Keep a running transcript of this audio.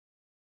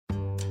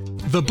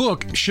The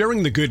book,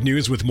 Sharing the Good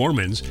News with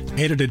Mormons,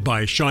 edited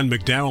by Sean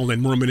McDowell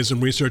and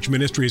Mormonism Research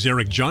Ministries'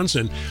 Eric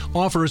Johnson,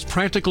 offers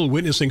practical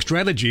witnessing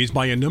strategies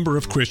by a number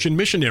of Christian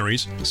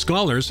missionaries,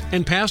 scholars,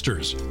 and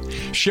pastors.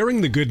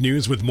 Sharing the Good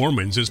News with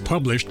Mormons is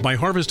published by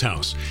Harvest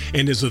House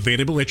and is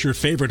available at your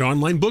favorite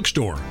online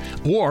bookstore,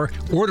 or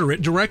order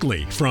it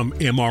directly from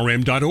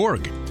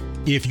mrm.org.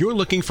 If you're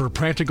looking for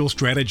practical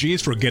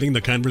strategies for getting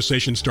the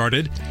conversation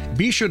started,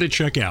 be sure to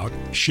check out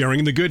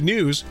Sharing the Good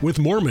News with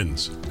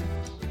Mormons.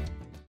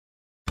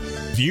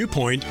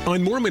 Viewpoint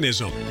on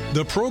Mormonism,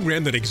 the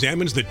program that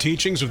examines the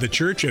teachings of the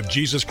Church of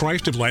Jesus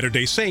Christ of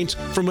Latter-day Saints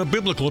from a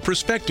biblical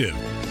perspective.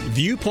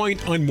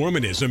 Viewpoint on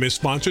Mormonism is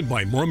sponsored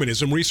by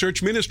Mormonism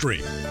Research Ministry.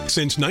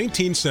 Since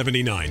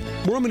 1979,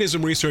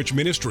 Mormonism Research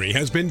Ministry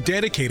has been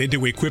dedicated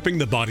to equipping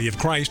the body of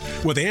Christ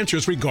with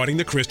answers regarding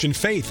the Christian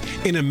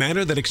faith in a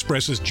manner that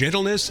expresses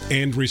gentleness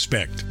and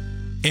respect.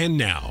 And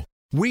now,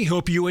 we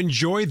hope you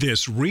enjoy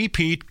this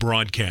repeat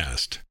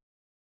broadcast.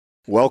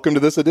 Welcome to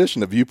this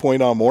edition of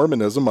Viewpoint on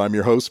Mormonism. I'm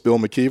your host, Bill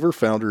McKeever,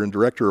 founder and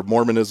director of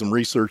Mormonism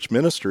Research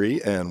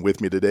Ministry, and with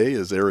me today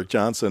is Eric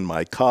Johnson,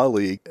 my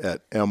colleague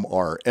at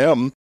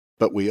MRM.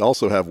 But we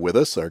also have with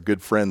us our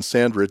good friend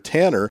Sandra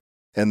Tanner,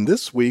 and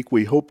this week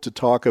we hope to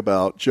talk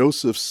about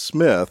Joseph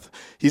Smith.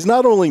 He's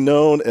not only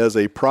known as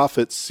a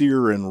prophet,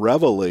 seer, and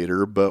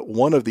revelator, but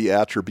one of the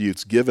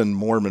attributes given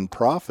Mormon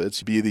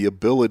prophets be the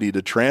ability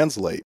to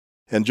translate.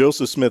 And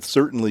Joseph Smith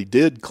certainly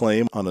did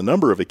claim on a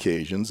number of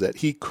occasions that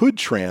he could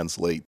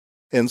translate.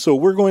 And so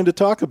we're going to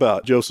talk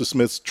about Joseph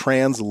Smith's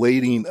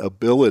translating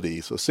ability.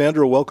 So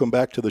Sandra, welcome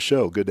back to the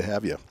show. Good to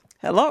have you.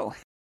 Hello.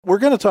 We're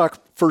going to talk,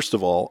 first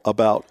of all,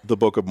 about the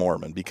Book of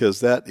Mormon, because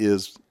that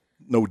is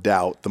no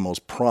doubt the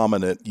most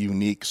prominent,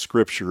 unique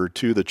scripture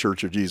to the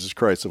Church of Jesus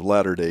Christ of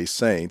Latter-day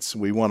Saints.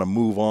 We want to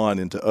move on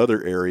into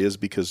other areas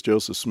because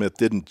Joseph Smith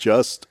didn't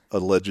just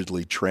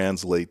allegedly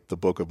translate the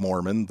Book of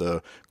Mormon,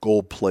 the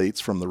gold plates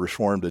from the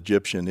Reformed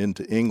Egyptian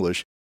into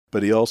English,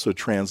 but he also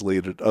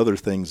translated other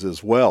things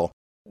as well.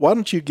 Why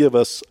don't you give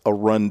us a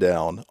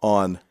rundown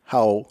on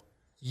how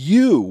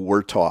you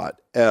were taught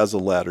as a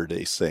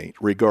Latter-day Saint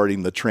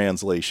regarding the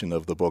translation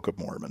of the Book of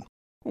Mormon?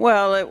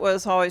 Well, it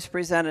was always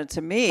presented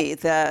to me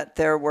that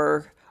there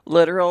were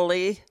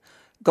literally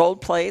gold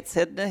plates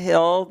hidden in a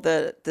hill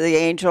that the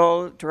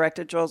angel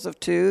directed Joseph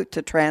to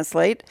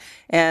translate,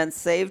 and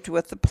saved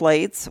with the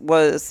plates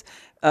was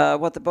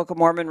what the Book of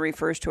Mormon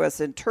refers to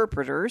as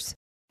interpreters,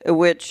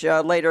 which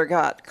later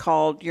got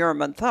called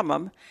Urim and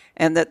Thummim,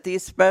 and that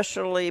these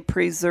specially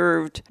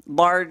preserved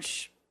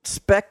large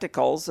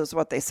spectacles, is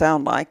what they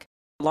sound like,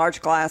 large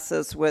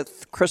glasses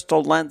with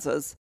crystal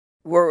lenses,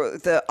 were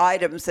the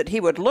items that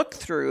he would look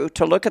through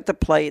to look at the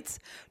plates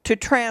to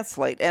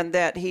translate, and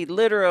that he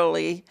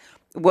literally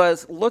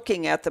was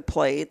looking at the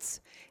plates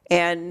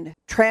and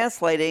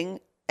translating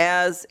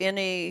as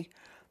any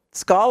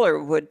scholar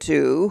would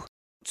do,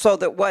 so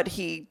that what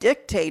he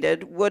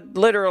dictated would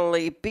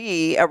literally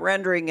be a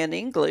rendering in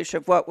English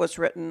of what was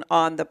written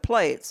on the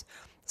plates.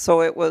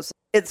 So it was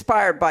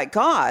inspired by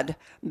God,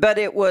 but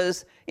it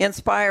was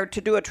inspired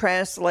to do a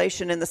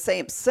translation in the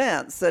same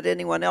sense that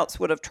anyone else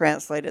would have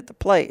translated the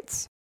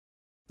plates.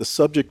 The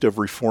subject of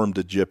Reformed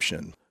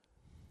Egyptian.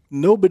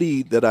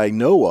 Nobody that I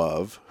know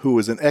of who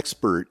is an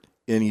expert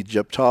in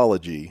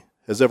Egyptology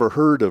has ever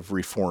heard of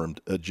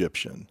Reformed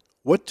Egyptian.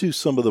 What do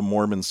some of the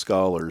Mormon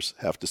scholars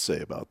have to say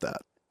about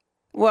that?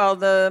 Well,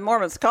 the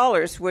Mormon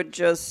scholars would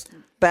just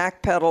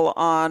backpedal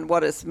on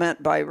what is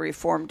meant by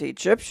Reformed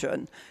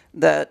Egyptian,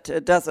 that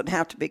it doesn't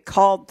have to be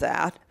called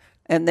that,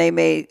 and they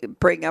may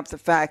bring up the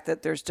fact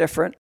that there's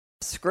different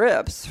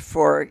scripts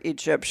for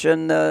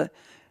Egyptian. The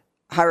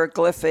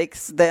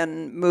hieroglyphics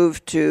then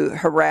moved to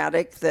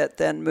hieratic, that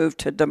then moved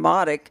to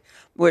Demotic,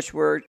 which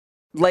were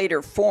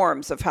later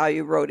forms of how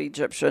you wrote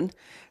Egyptian.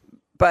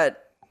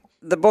 But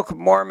the Book of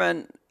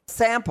Mormon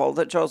sample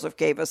that Joseph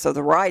gave us of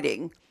the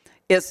writing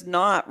is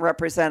not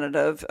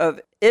representative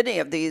of any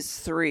of these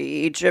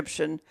three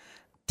Egyptian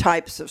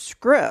types of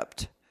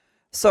script.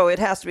 So it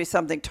has to be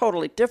something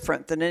totally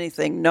different than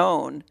anything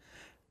known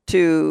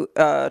to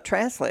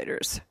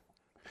translators.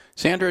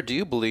 Sandra, do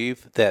you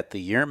believe that the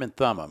Urim and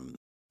Thummim,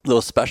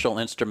 those special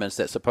instruments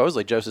that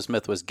supposedly Joseph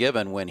Smith was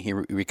given when he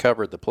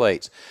recovered the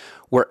plates,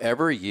 were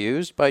ever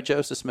used by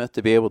Joseph Smith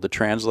to be able to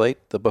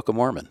translate the Book of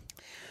Mormon?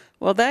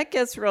 Well, that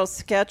gets real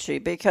sketchy,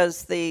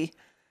 because the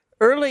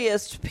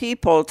earliest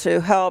people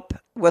to help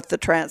with the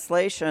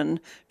translation,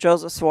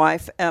 Joseph's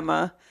wife,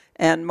 Emma,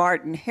 and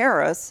Martin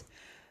Harris,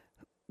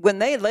 when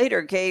they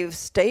later gave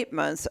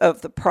statements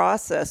of the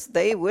process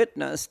they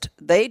witnessed,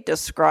 they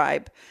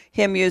describe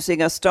him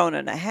using a stone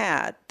and a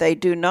hat. They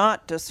do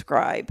not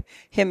describe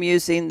him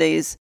using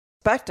these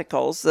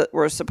spectacles that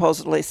were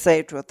supposedly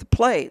saved with the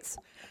plates.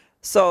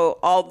 So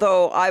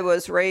although I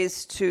was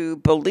raised to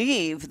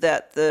believe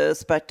that the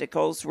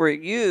spectacles were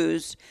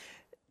used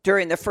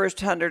during the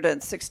first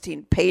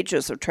 116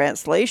 pages of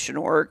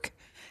translation work,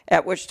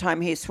 at which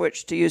time he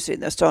switched to using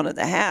the stone and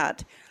the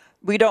hat,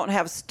 we don't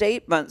have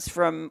statements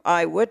from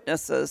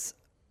eyewitnesses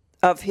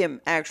of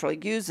him actually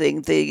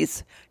using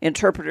these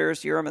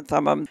interpreters, Urim and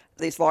Thummim,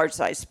 these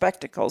large-sized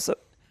spectacles that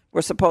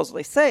were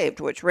supposedly saved,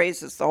 which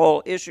raises the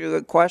whole issue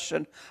and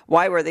question,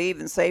 why were they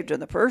even saved in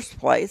the first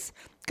place?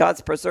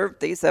 God's preserved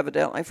these,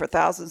 evidently, for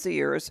thousands of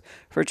years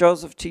for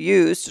Joseph to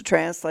use to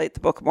translate the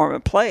Book of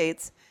Mormon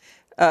plates.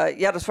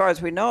 Yet, as far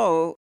as we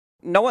know,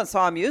 no one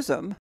saw him use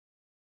them.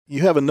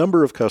 You have a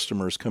number of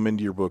customers come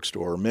into your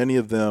bookstore. Many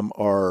of them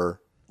are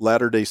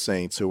Latter-day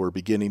Saints who are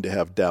beginning to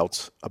have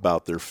doubts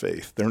about their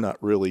faith. They're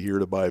not really here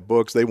to buy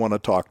books. They want to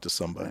talk to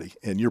somebody,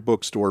 and your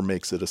bookstore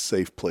makes it a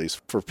safe place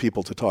for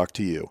people to talk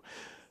to you.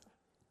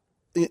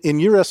 In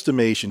your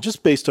estimation,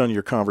 just based on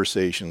your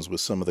conversations with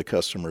some of the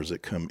customers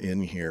that come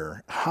in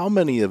here, how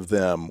many of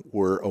them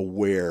were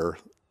aware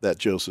that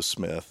Joseph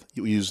Smith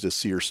used a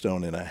seer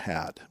stone in a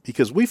hat?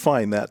 Because we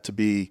find that to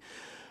be,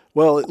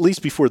 well, at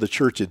least before the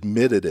church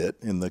admitted it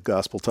in the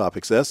Gospel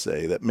Topics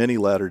essay, that many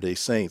Latter-day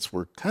Saints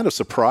were kind of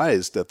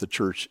surprised that the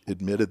church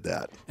admitted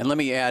that. And let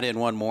me add in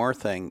one more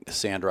thing,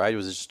 Sandra. I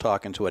was just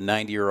talking to a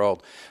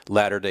 90-year-old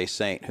Latter-day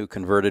Saint who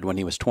converted when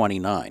he was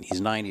 29. He's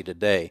 90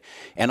 today.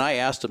 And I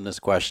asked him this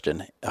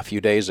question a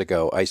few days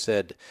ago. I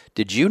said,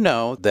 did you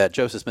know that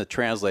Joseph Smith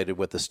translated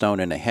with the stone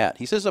in a hat?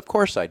 He says, of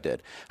course I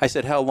did. I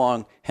said, how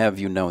long have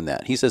you known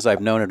that? He says,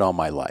 I've known it all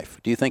my life.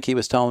 Do you think he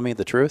was telling me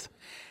the truth?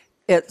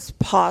 It's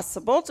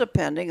possible,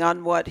 depending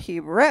on what he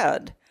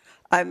read.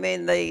 I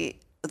mean, the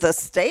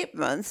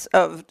statements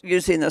of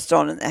using the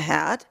stone in the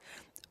hat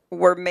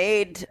were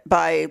made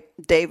by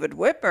David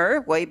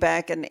Whitmer way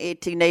back in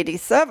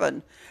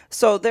 1887.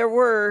 So there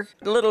were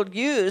little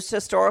used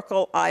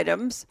historical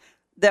items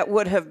that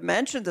would have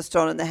mentioned the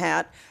stone in the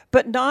hat,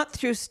 but not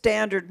through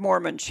standard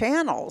Mormon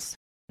channels,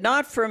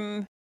 not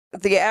from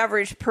the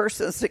average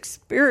person's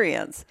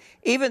experience,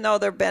 even though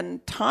there have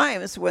been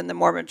times when the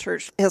Mormon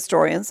church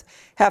historians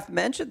have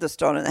mentioned the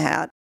stone in the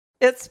hat.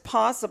 It's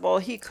possible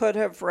he could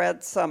have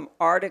read some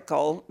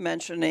article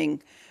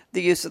mentioning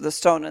the use of the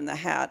stone in the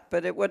hat,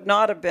 but it would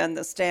not have been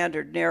the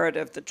standard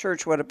narrative the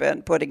church would have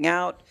been putting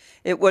out.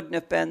 It wouldn't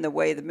have been the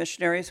way the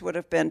missionaries would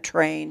have been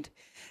trained,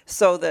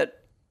 so that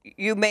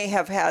you may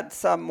have had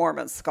some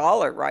Mormon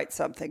scholar write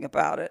something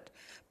about it,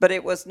 but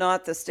it was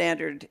not the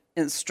standard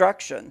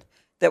instruction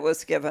that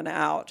was given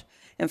out.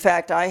 In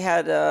fact, I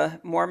had a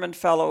Mormon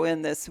fellow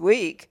in this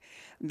week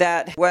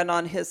that went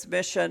on his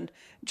mission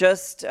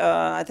just,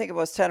 I think it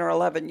was 10 or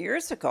 11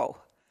 years ago.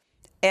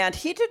 And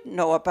he didn't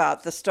know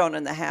about the stone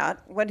in the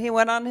hat when he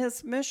went on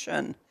his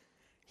mission.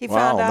 He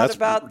found out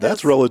about this.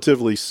 That's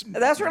relatively recent.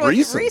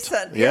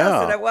 Yes,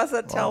 Yeah. and it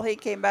wasn't until he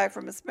came back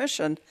from his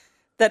mission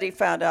that he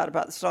found out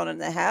about the stone in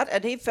the hat.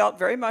 And he felt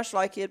very much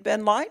like he had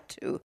been lied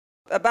to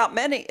about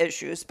many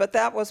issues, but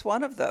that was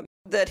one of them.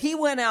 That he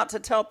went out to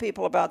tell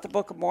people about the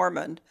Book of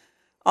Mormon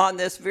on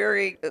this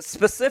very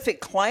specific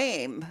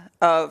claim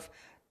of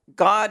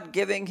God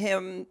giving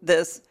him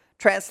this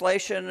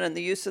translation and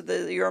the use of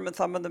the Urim and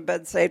Thummim and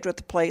been saved with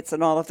the plates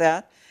and all of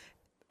that.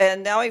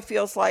 And now he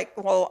feels like,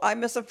 well, I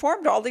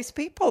misinformed all these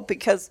people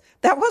because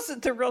that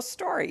wasn't the real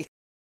story.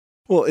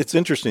 Well, it's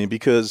interesting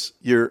because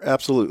you're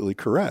absolutely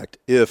correct.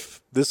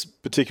 If this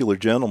particular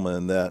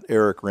gentleman that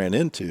Eric ran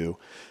into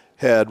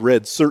had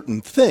read certain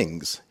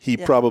things, he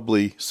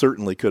probably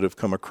certainly could have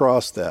come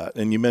across that.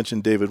 And you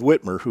mentioned David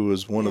Whitmer, who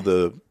was one of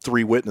the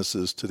three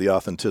witnesses to the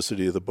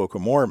authenticity of the Book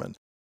of Mormon.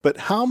 But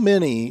how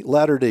many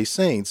Latter-day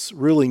Saints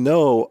really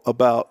know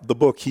about the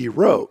book he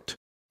wrote?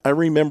 I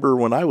remember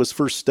when I was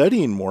first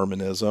studying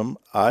Mormonism,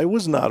 I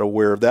was not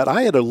aware of that.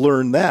 I had to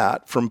learn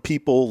that from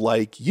people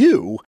like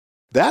you.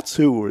 That's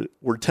who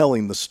were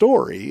telling the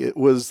story. It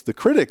was the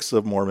critics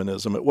of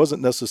Mormonism. It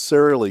wasn't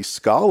necessarily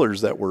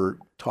scholars that were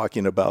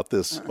talking about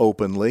this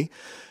openly.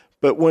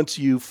 But once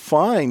you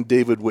find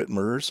David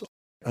Whitmer's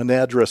An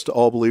Address to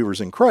All Believers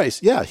in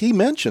Christ, he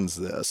mentions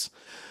this.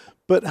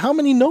 But how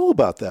many know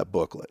about that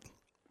booklet?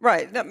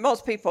 Right.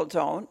 Most people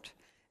don't.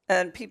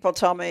 And people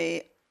tell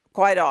me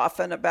quite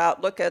often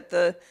about, look at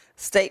the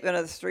statement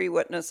of the three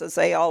witnesses.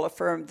 They all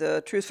affirmed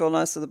the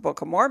truthfulness of the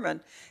Book of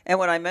Mormon. And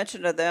when I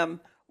mention to them,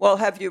 well,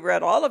 have you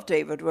read all of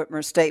David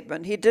Whitmer's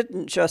statement? He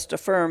didn't just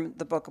affirm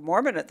the Book of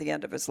Mormon at the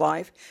end of his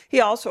life. He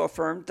also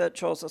affirmed that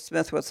Joseph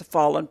Smith was a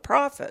fallen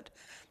prophet,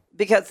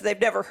 because they've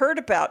never heard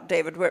about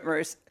David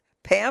Whitmer's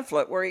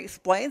pamphlet where he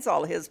explains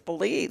all his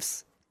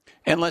beliefs.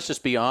 And let's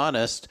just be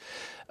honest,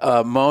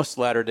 most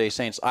Latter-day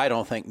Saints, I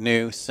don't think,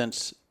 knew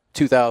since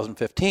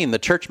 2015. The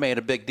church made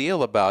a big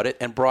deal about it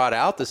and brought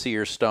out the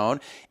seer stone,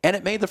 and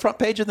it made the front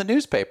page of the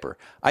newspaper.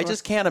 I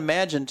just can't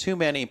imagine too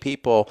many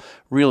people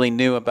really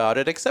knew about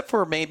it, except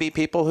for maybe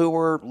people who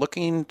were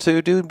looking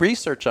to do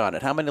research on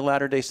it. How many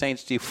Latter-day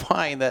Saints do you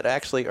find that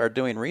actually are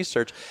doing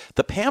research?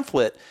 The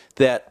pamphlet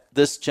that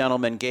this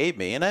gentleman gave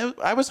me, and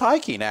I was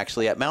hiking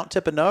actually at Mount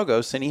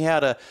Timpanogos, and he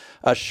had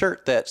a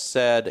shirt that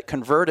said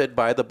 "Converted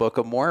by the Book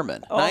of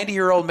Mormon."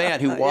 90-year-old man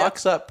who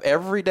walks up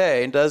every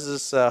day and does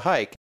this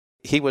hike.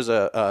 He was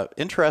a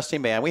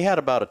interesting man. We had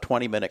about a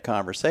 20-minute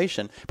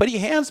conversation, but he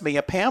hands me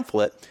a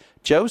pamphlet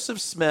Joseph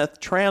Smith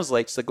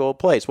translates the gold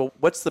plates. Well,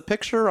 what's the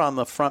picture on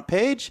the front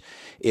page?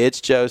 It's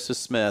Joseph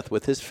Smith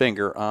with his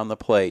finger on the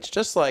plates,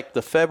 just like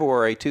the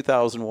February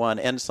 2001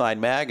 Ensign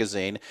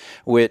magazine,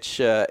 which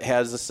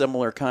has a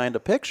similar kind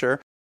of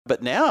picture.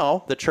 But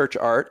now the church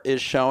art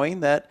is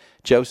showing that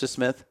Joseph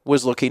Smith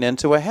was looking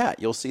into a hat.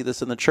 You'll see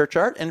this in the church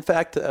art. In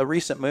fact, a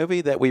recent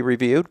movie that we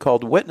reviewed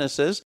called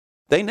Witnesses,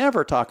 they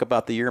never talk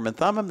about the Urim and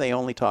Thummim. They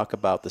only talk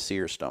about the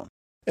seer stone.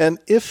 And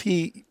if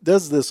he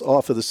does this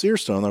off of the seer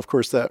stone, of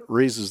course, that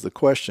raises the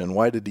question,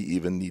 why did he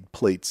even need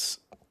plates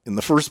in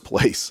the first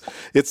place?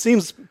 It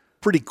seems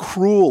pretty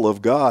cruel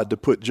of God to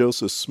put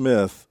Joseph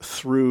Smith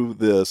through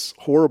this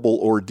horrible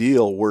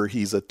ordeal where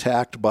he's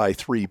attacked by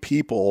 3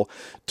 people,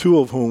 2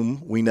 of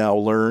whom we now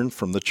learn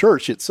from the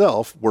church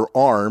itself were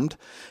armed,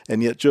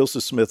 and yet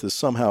Joseph Smith is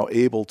somehow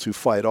able to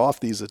fight off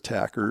these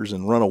attackers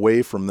and run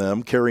away from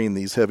them, carrying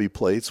these heavy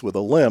plates with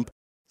a limp.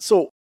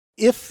 So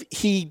if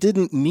he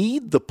didn't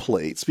need the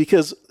plates,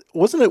 because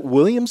wasn't it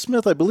William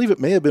Smith? I believe it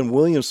may have been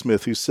William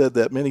Smith who said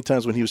that many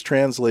times when he was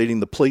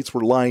translating, the plates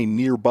were lying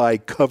nearby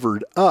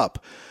covered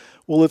up.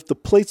 Well, if the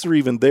plates are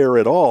even there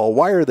at all,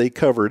 why are they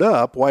covered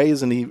up? Why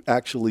isn't he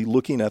actually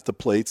looking at the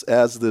plates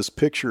as this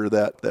picture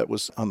that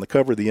was on the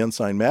cover of the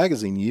Ensign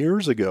magazine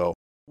years ago?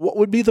 What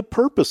would be the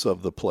purpose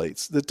of the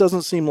plates? It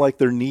doesn't seem like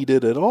they're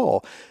needed at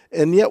all.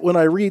 And yet when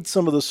I read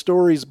some of the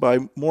stories by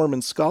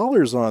Mormon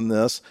scholars on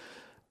this,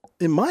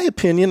 in my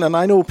opinion, and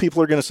I know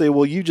people are going to say,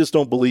 well, you just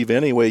don't believe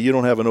anyway, you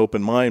don't have an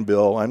open mind,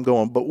 Bill. I'm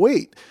going, but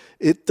wait,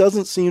 it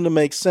doesn't seem to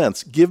make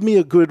sense. Give me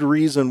a good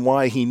reason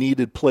why he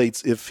needed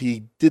plates if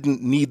he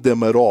didn't need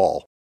them at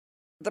all.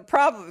 The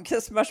problem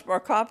gets much more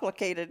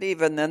complicated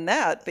even than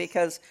that,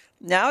 because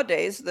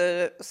nowadays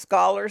the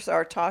scholars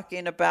are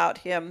talking about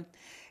him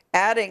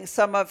adding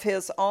some of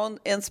his own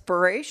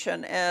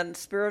inspiration and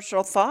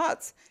spiritual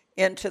thoughts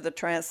into the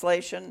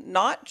translation,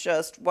 not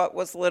just what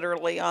was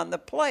literally on the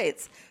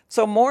plates.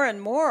 So more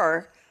and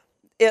more,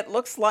 it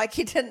looks like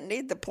he didn't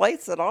need the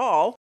plates at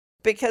all,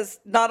 because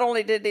not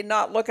only did he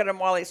not look at them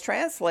while he's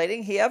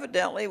translating, he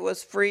evidently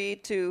was free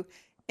to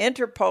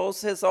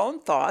interpose his own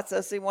thoughts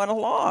as he went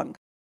along.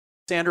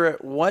 Sandra,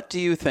 what do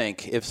you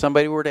think, if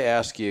somebody were to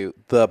ask you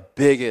the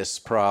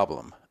biggest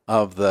problem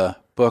of the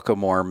Book of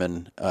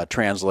Mormon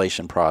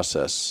translation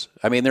process?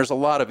 I mean, there's a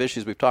lot of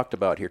issues we've talked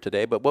about here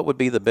today, but what would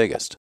be the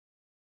biggest?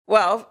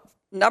 Well,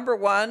 number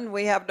one,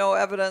 we have no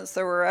evidence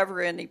there were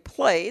ever any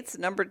plates.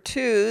 Number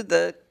two,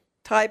 the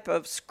type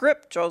of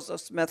script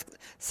Joseph Smith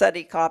said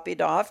he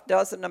copied off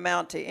doesn't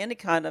amount to any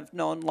kind of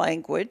known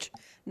language,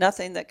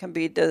 nothing that can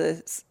be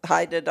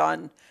decided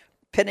on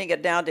pinning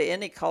it down to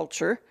any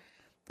culture,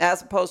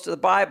 as opposed to the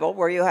Bible,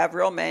 where you have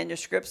real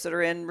manuscripts that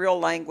are in real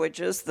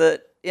languages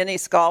that any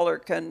scholar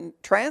can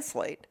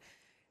translate.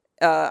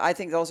 I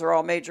think those are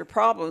all major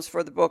problems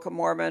for the Book of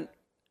Mormon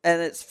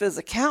and its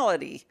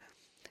physicality.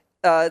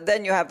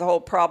 Then you have the whole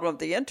problem of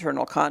the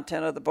internal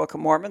content of the Book of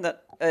Mormon,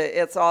 that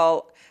it's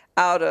all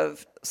out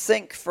of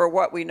sync for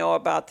what we know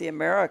about the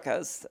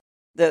Americas.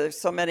 There's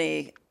so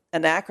many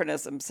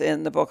anachronisms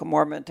in the Book of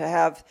Mormon to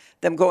have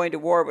them going to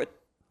war with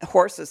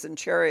horses and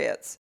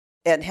chariots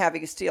and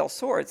having steel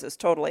swords is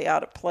totally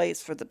out of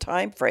place for the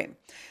time frame.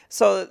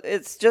 So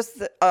it's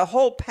just a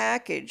whole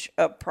package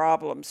of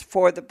problems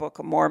for the Book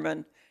of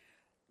Mormon,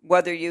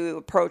 whether you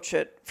approach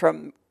it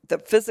from the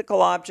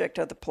physical object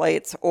of the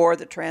plates or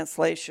the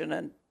translation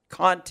and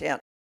content.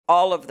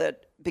 All of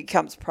that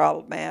becomes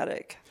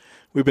problematic.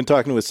 We've been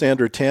talking with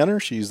Sandra Tanner.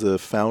 She's the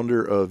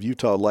founder of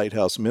Utah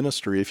Lighthouse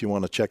Ministry. If you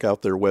want to check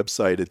out their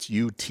website, it's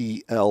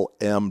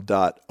utlm.org.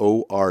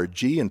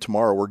 And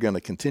tomorrow we're going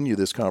to continue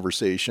this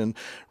conversation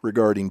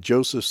regarding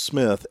Joseph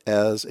Smith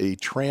as a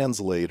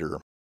translator.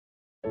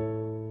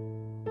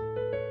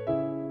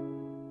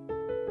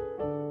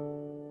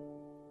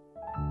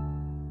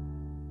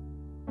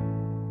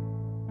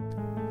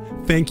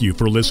 Thank you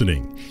for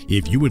listening.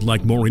 If you would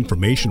like more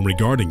information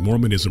regarding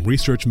Mormonism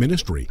Research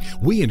Ministry,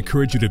 we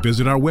encourage you to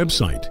visit our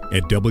website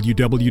at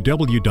www.mrm.org,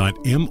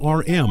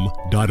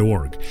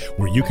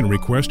 where you can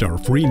request our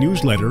free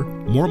newsletter,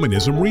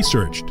 Mormonism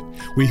Researched.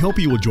 We hope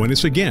you will join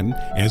us again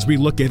as we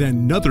look at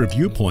another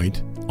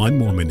viewpoint on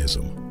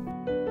Mormonism.